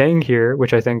instead of staying here,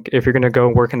 which I think if you're going to go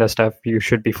work in that stuff, you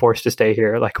should be forced to stay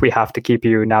here. Like, we have to keep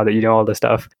you now that you know all this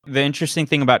stuff. The interesting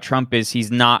thing about Trump is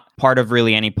he's not part of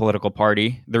really any political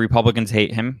party. The Republicans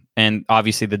hate him, and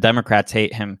obviously the Democrats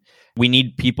hate him. We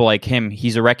need people like him.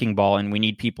 He's a wrecking ball, and we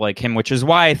need people like him, which is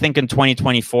why I think in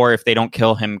 2024, if they don't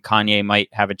kill him, Kanye might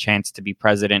have a chance to be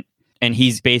president. And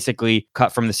he's basically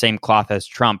cut from the same cloth as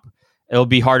Trump. It'll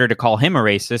be harder to call him a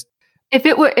racist. If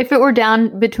it were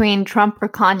down between Trump or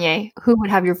Kanye, who would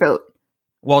have your vote?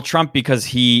 Well, Trump, because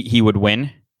he would win.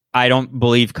 I don't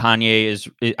believe Kanye is.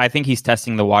 I think he's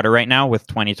testing the water right now with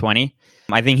 2020.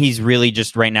 I think he's really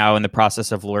just right now in the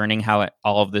process of learning how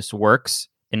all of this works,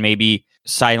 and maybe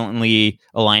silently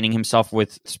aligning himself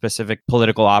with specific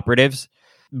political operatives.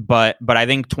 But I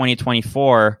think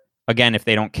 2024, again, if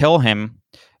they don't kill him,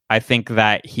 I think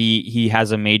that he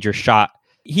has a major shot.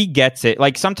 He gets it.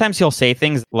 Like, sometimes he'll say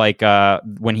things like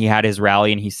when he had his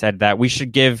rally and he said that we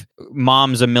should give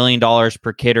moms $1 million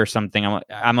per kid or something.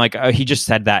 I'm like, oh, he just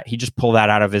said that. He just pulled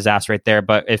that out of his ass right there.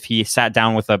 But if he sat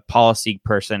down with a policy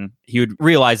person, he would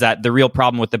realize that the real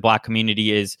problem with the Black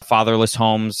community is fatherless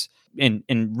homes. And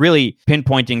really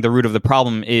pinpointing the root of the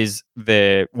problem is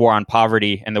the war on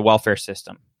poverty and the welfare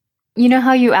system. You know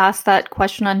how you asked that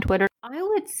question on Twitter? I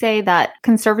would say that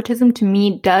conservatism to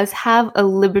me does have a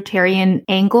libertarian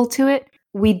angle to it.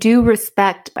 We do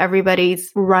respect everybody's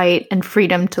right and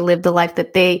freedom to live the life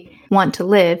that they want to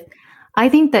live. I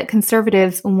think that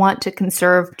conservatives want to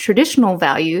conserve traditional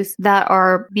values that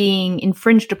are being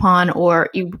infringed upon or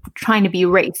trying to be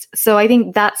erased. So I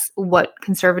think that's what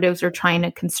conservatives are trying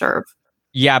to conserve.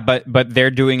 Yeah, but they're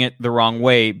doing it the wrong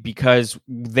way, because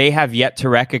they have yet to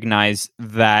recognize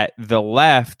that the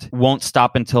left won't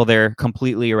stop until they're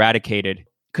completely eradicated.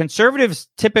 Conservatives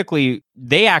typically,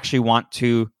 they actually want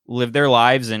to live their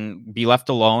lives and be left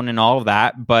alone and all of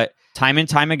that. But time and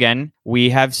time again, we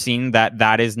have seen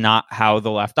that is not how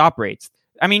the left operates.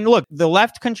 I mean, look, the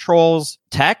left controls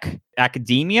tech,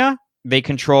 academia, they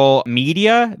control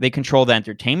media, they control the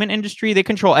entertainment industry, they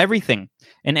control everything.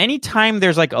 And anytime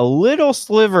there's like a little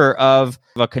sliver of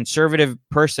a conservative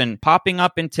person popping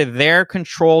up into their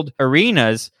controlled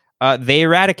arenas, they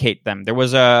eradicate them. There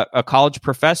was a college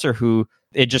professor who,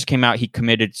 it just came out, he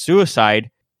committed suicide.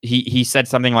 He said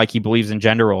something like he believes in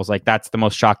gender roles. Like, that's the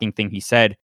most shocking thing he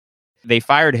said. They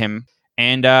fired him.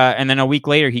 And then a week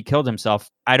later, he killed himself.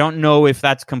 I don't know if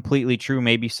that's completely true.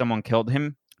 Maybe someone killed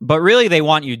him. But really, they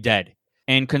want you dead.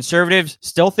 And conservatives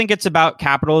still think it's about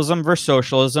capitalism versus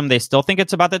socialism. They still think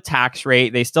it's about the tax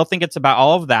rate. They still think it's about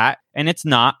all of that. And it's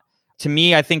not. To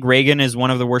me, I think Reagan is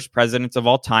one of the worst presidents of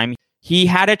all time. He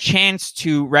had a chance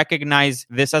to recognize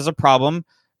this as a problem.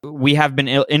 We have been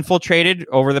infiltrated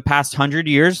over the past 100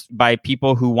 years by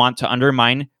people who want to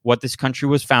undermine what this country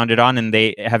was founded on, and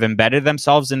they have embedded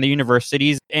themselves in the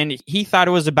universities. And he thought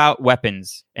it was about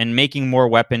weapons and making more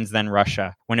weapons than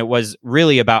Russia, when it was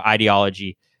really about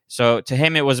ideology. So to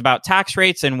him, it was about tax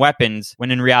rates and weapons, when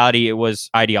in reality, it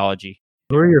was ideology.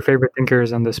 Who are your favorite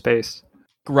thinkers in this space?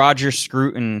 Roger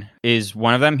Scruton is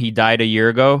one of them. He died a year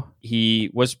ago. He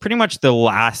was pretty much the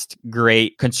last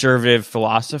great conservative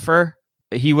philosopher.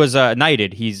 He was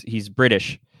knighted. He's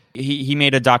British. He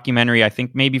made a documentary, I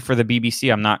think maybe for the BBC.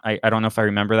 I don't know if I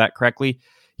remember that correctly.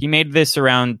 He made this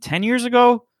around 10 years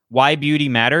ago, Why Beauty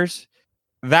Matters.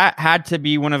 That had to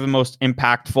be one of the most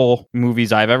impactful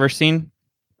movies I've ever seen.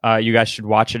 You guys should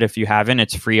watch it if you haven't.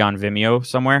 It's free on Vimeo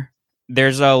somewhere.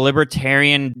 There's a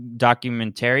libertarian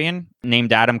documentarian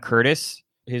named Adam Curtis.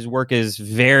 His work is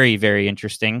very, very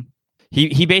interesting.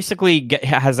 He basically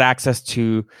has access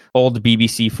to old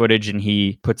BBC footage and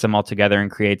he puts them all together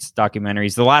and creates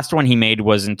documentaries. The last one he made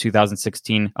was in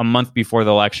 2016, a month before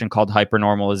the election, called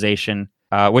Hypernormalization,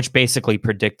 which basically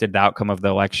predicted the outcome of the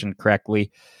election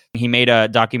correctly. He made a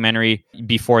documentary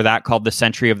before that called The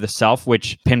Century of the Self,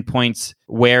 which pinpoints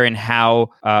where and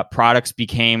how products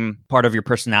became part of your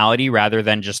personality rather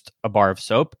than just a bar of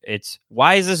soap. It's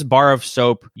why is this bar of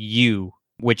soap you?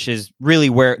 Which is really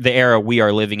where the era we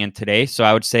are living in today. So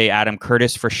I would say Adam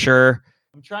Curtis for sure.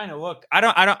 I'm trying to look. I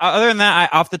don't, other than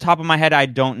that, off the top of my head, I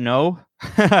don't know.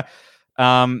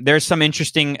 There's some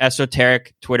interesting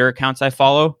esoteric Twitter accounts I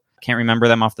follow. Can't remember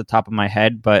them off the top of my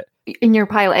head, but in your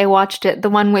pilot, I watched it, the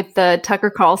one with the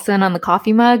Tucker Carlson on the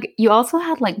coffee mug. You also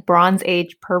had like Bronze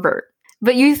Age Pervert,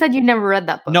 but you said you never read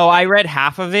that book. No, I read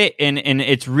half of it, and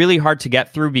it's really hard to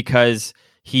get through because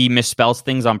he misspells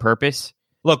things on purpose.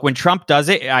 Look, when Trump does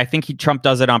it, I think Trump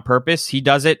does it on purpose. He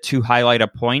does it to highlight a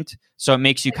point, so it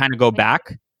makes you kind of go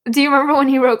back. Do you remember when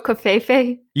he wrote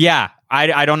Covfefe? Yeah,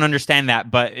 I don't understand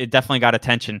that, but it definitely got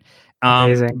attention.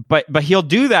 But he'll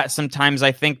do that sometimes,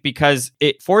 I think, because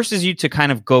it forces you to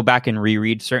kind of go back and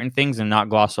reread certain things and not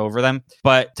gloss over them.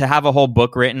 But to have a whole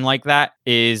book written like that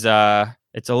is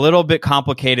it's a little bit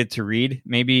complicated to read.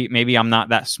 Maybe I'm not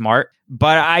that smart,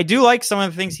 but I do like some of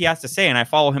the things he has to say, and I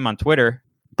follow him on Twitter.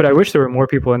 But I wish there were more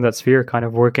people in that sphere kind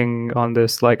of working on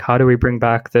this. Like, how do we bring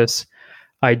back this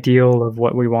ideal of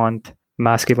what we want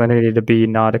masculinity to be,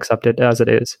 not accepted as it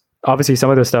is? Obviously, some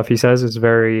of the stuff he says is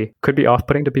could be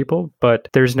off-putting to people, but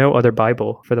there's no other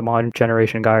Bible for the modern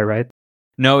generation guy, right?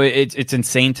 No, it's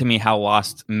insane to me how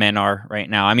lost men are right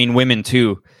now. I mean, women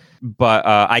too, but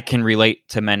I can relate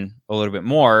to men a little bit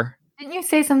more. Didn't you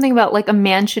say something about like a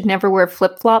man should never wear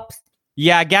flip-flops?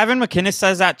 Yeah, Gavin McInnes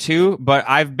says that too, but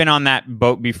I've been on that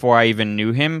boat before I even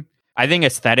knew him. I think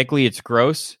aesthetically it's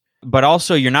gross, but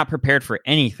also you're not prepared for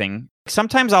anything.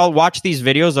 Sometimes I'll watch these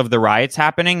videos of the riots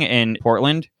happening in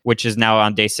Portland, which is now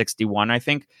on day 61, I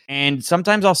think. And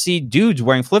sometimes I'll see dudes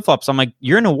wearing flip-flops. I'm like,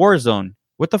 you're in a war zone.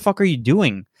 What the fuck are you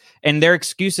doing? And their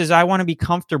excuse is, I want to be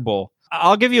comfortable.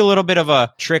 I'll give you a little bit of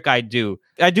a trick I do.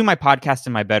 I do my podcast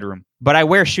in my bedroom, but I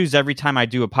wear shoes every time I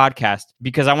do a podcast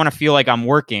because I want to feel like I'm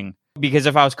working. Because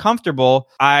if I was comfortable,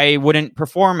 I wouldn't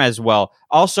perform as well.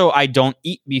 Also, I don't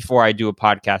eat before I do a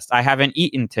podcast. I haven't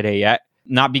eaten today yet.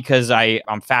 Not because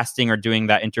I'm fasting or doing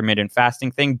that intermittent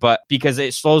fasting thing, but because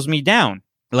it slows me down.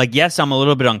 Like, yes, I'm a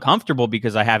little bit uncomfortable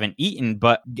because I haven't eaten,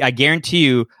 but I guarantee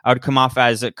you I would come off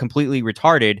as completely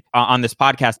retarded on this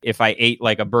podcast if I ate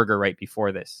like a burger right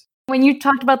before this. When you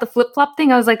talked about the flip-flop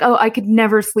thing, I was like, oh, I could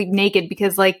never sleep naked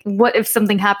because, like, what if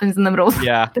something happens in the middle of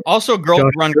Yeah. Also, girls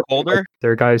run colder.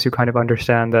 There are guys who kind of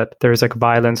understand that there's, like,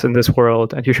 violence in this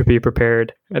world and you should be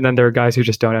prepared. And then there are guys who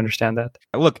just don't understand that.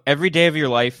 Look, every day of your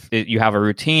life, you have a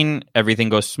routine. Everything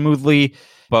goes smoothly.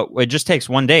 But it just takes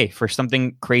one day for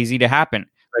something crazy to happen.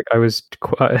 Like, I was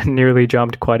nearly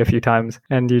jumped quite a few times,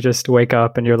 and you just wake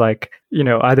up and you're like,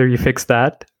 either you fix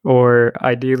that or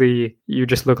ideally you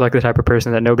just look like the type of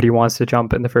person that nobody wants to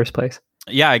jump in the first place.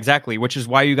 Yeah, exactly. Which is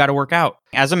why you got to work out.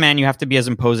 As a man, you have to be as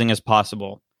imposing as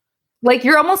possible. Like,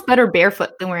 you're almost better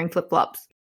barefoot than wearing flip-flops.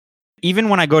 Even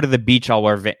when I go to the beach, I'll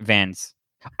wear Vans.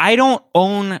 I don't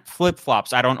own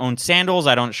flip-flops. I don't own sandals.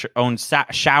 I don't own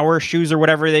shower shoes or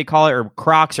whatever they call it, or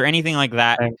Crocs or anything like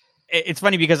that. Right. It's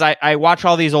funny because I watch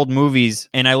all these old movies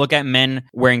and I look at men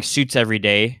wearing suits every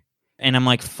day and I'm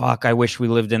like, fuck, I wish we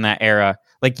lived in that era.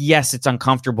 Like, yes, it's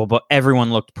uncomfortable, but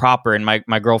everyone looked proper. And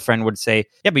my girlfriend would say,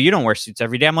 yeah, but you don't wear suits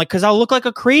every day. I'm like, because I'll look like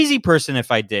a crazy person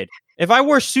if I did. If I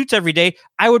wore suits every day,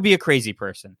 I would be a crazy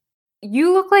person.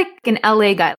 You look like an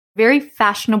LA guy, very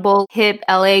fashionable, hip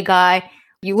LA guy.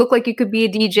 You look like you could be a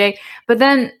DJ, but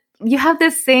then you have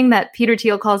this thing that Peter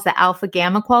Thiel calls the alpha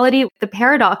gamma quality. The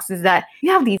paradox is that you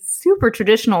have these super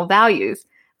traditional values.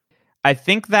 I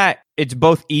think that it's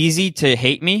both easy to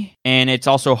hate me and it's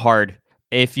also hard.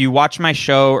 If you watch my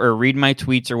show or read my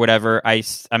tweets or whatever,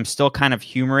 I'm still kind of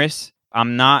humorous.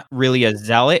 I'm not really a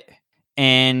zealot,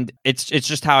 and it's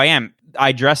just how I am.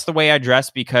 I dress the way I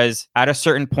dress because at a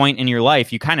certain point in your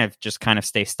life, you kind of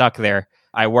stay stuck there.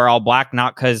 I wear all black,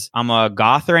 not because I'm a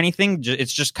goth or anything.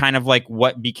 It's just kind of like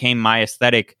what became my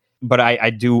aesthetic. But I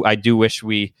do wish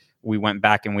we went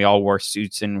back and we all wore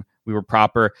suits and We were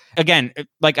proper. Again,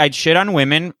 like I'd shit on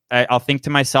women. I'll think to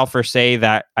myself or say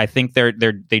that I think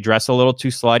they dress a little too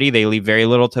slutty. They leave very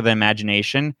little to the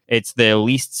imagination. It's the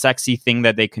least sexy thing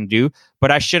that they can do.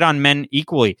 But I shit on men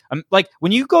equally. Like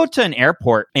when you go to an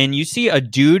airport and you see a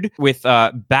dude with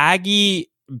baggy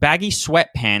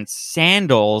sweatpants,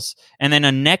 sandals, and then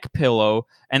a neck pillow,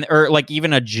 or like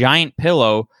even a giant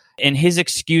pillow, and his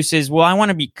excuse is, well, I want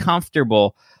to be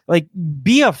comfortable. Like,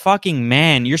 be a fucking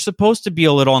man. You're supposed to be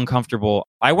a little uncomfortable.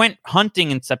 I went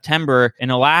hunting in September in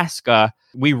Alaska.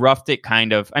 We roughed it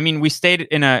kind of. I mean, we stayed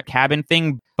in a cabin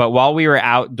thing, but while we were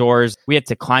outdoors, we had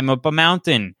to climb up a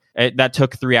mountain. That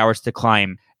took 3 hours to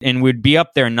climb. And we'd be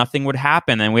up there and nothing would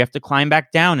happen. And we have to climb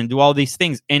back down and do all these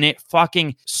things. And it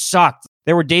fucking sucked.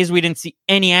 There were days we didn't see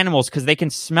any animals because they can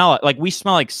smell it. Like we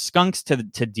smell like skunks to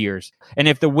deers. And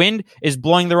if the wind is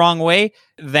blowing the wrong way,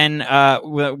 then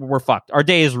we're fucked. Our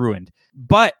day is ruined.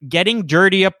 But getting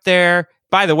dirty up there,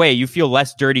 by the way, you feel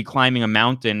less dirty climbing a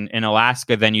mountain in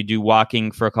Alaska than you do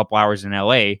walking for a couple hours in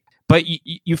LA. But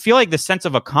you feel like the sense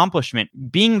of accomplishment,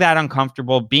 being that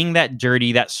uncomfortable, being that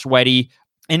dirty, that sweaty,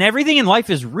 and everything in life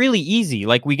is really easy.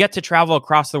 Like we get to travel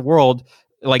across the world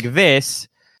like this.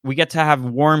 We get to have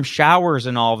warm showers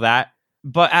and all of that,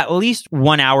 but at least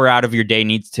 1 hour out of your day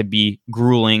needs to be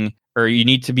grueling, or you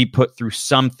need to be put through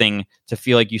something to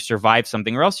feel like you survived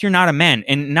something, or else you're not a man.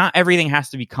 And not everything has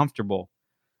to be comfortable.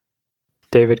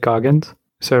 David Goggins.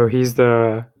 So he's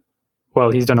done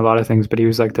a lot of things, but he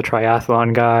was like the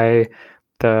triathlon guy,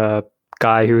 the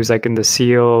guy who was like in the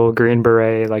SEAL, Green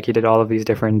Beret, like he did all of these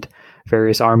different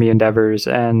various army endeavors,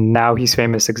 and now he's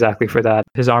famous exactly for that.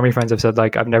 His army friends have said,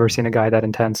 like, I've never seen a guy that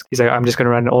intense. He's like, I'm just going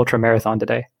to run an ultra marathon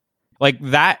today. Like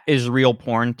that is real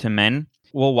porn to men.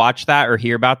 We'll watch that or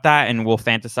hear about that and we'll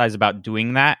fantasize about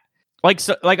doing that. Like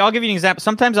I'll give you an example.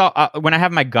 Sometimes when I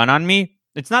have my gun on me,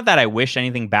 it's not that I wish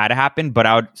anything bad happened, but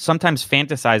I would sometimes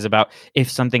fantasize about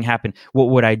if something happened, what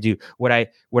would I do? Would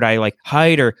I like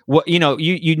hide, or what? You know,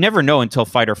 you never know until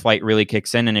fight or flight really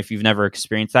kicks in. And if you've never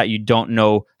experienced that, you don't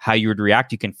know how you would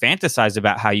react. You can fantasize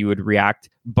about how you would react,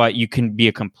 but you can be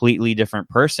a completely different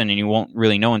person and you won't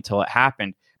really know until it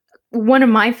happened. One of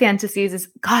my fantasies is,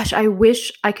 gosh, I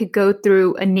wish I could go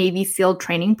through a Navy SEAL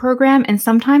training program. And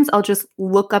sometimes I'll just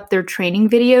look up their training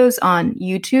videos on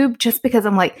YouTube just because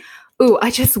I'm like, ooh,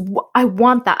 I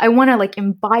want that. I want to like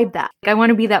imbibe that. I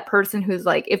want to be that person who's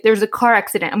like, if there's a car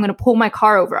accident, I'm going to pull my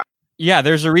car over. Yeah,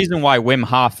 there's a reason why Wim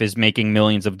Hof is making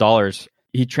millions of dollars.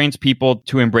 He trains people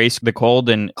to embrace the cold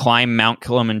and climb Mount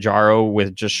Kilimanjaro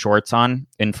with just shorts on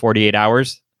in 48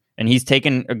 hours. And he's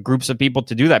taken groups of people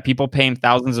to do that. People pay him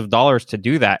thousands of dollars to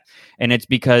do that. And it's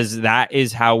because that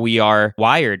is how we are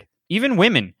wired. Even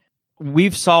women.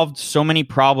 We've solved so many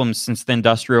problems since the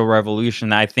Industrial Revolution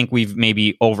that I think we've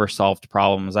maybe oversolved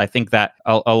problems. I think that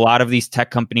a lot of these tech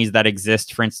companies that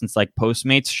exist, for instance, like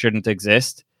Postmates, shouldn't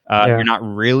exist. You're not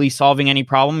really solving any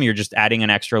problem. You're just adding an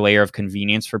extra layer of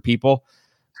convenience for people.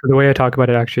 So the way I talk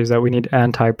about it actually is that we need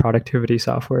anti-productivity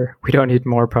software. We don't need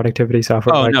more productivity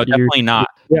software. Oh, no, definitely not.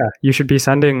 You should be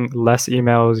sending less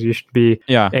emails. You should be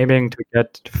aiming to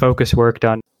get focus work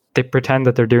done. They pretend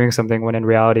that they're doing something when in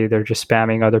reality they're just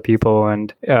spamming other people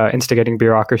and instigating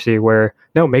bureaucracy where,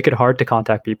 no, make it hard to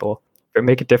contact people. But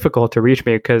make it difficult to reach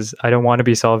me because I don't want to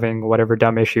be solving whatever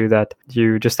dumb issue that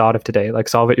you just thought of today. Like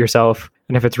solve it yourself.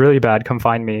 And if it's really bad, come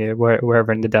find me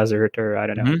wherever in the desert or I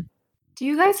don't know. Mm-hmm. Do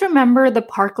you guys remember the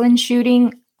Parkland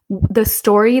shooting? The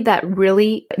story that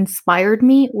really inspired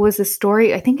me was a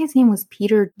story, I think his name was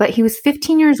Peter, but he was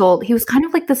 15 years old. He was kind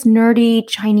of like this nerdy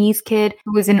Chinese kid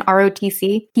who was in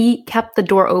ROTC. He kept the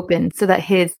door open so that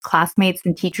his classmates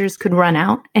and teachers could run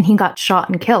out, and he got shot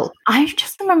and killed. I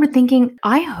just remember thinking,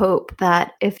 I hope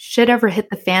that if shit ever hit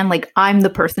the fan, like I'm the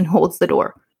person who holds the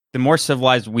door. The more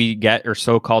civilized we get, or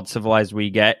so-called civilized we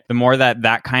get, the more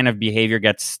that kind of behavior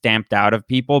gets stamped out of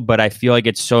people. But I feel like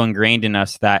it's so ingrained in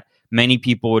us that many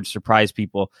people would surprise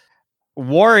people.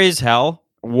 War is hell.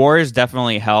 War is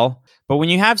definitely hell. But when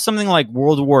you have something like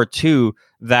World War II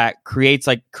that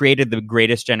created the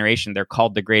greatest generation, they're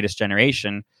called the greatest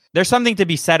generation. There's something to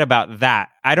be said about that.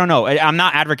 I don't know. I'm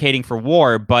not advocating for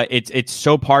war, but it's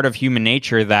so part of human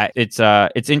nature that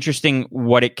it's interesting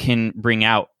what it can bring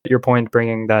out. Your point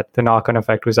bringing that the knock-on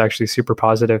effect was actually super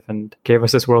positive and gave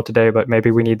us this world today, but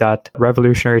maybe we need that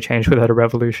revolutionary change without a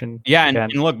revolution. Yeah,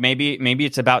 and look, maybe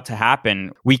it's about to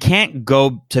happen. We can't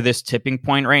go to this tipping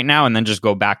point right now and then just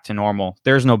go back to normal.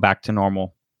 There's no back to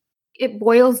normal. It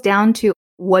boils down to,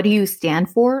 what do you stand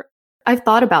for? I've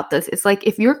thought about this. It's like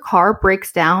if your car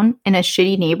breaks down in a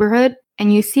shitty neighborhood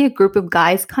and you see a group of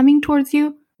guys coming towards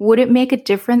you, would it make a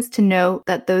difference to know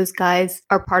that those guys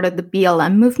are part of the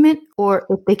BLM movement or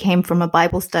if they came from a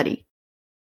Bible study?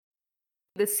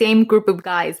 The same group of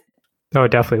guys. Oh, it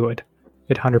definitely would.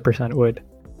 It 100% would.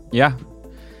 Yeah.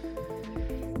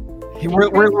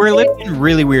 We're living in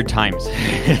really weird times.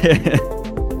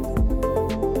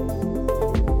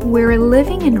 We're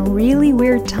living in really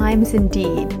weird times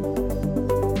indeed.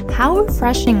 How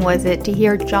refreshing was it to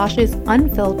hear Josh's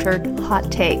unfiltered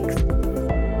hot takes?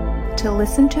 To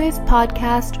listen to his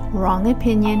podcast, Wrong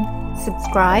Opinion,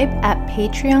 subscribe at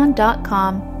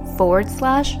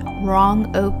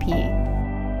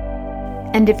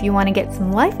patreon.com/wrongop. And if you want to get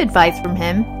some life advice from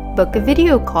him, book a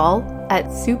video call at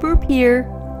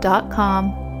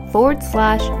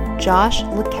superpeer.com/Josh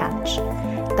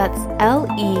Lekach. That's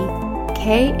LEKACH.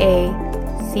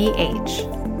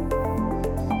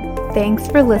 Thanks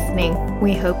for listening.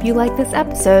 We hope you like this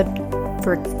episode.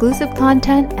 For exclusive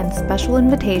content and special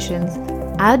invitations,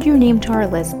 add your name to our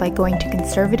list by going to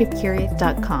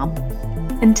conservativecurious.com.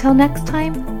 Until next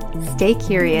time, stay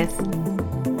curious.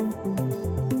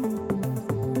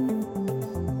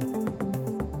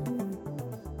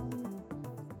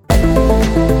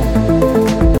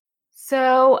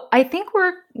 So I think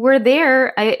we're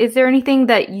there. Is there anything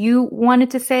that you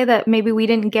wanted to say that maybe we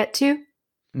didn't get to?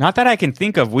 Not that I can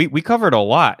think of. We covered a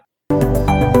lot.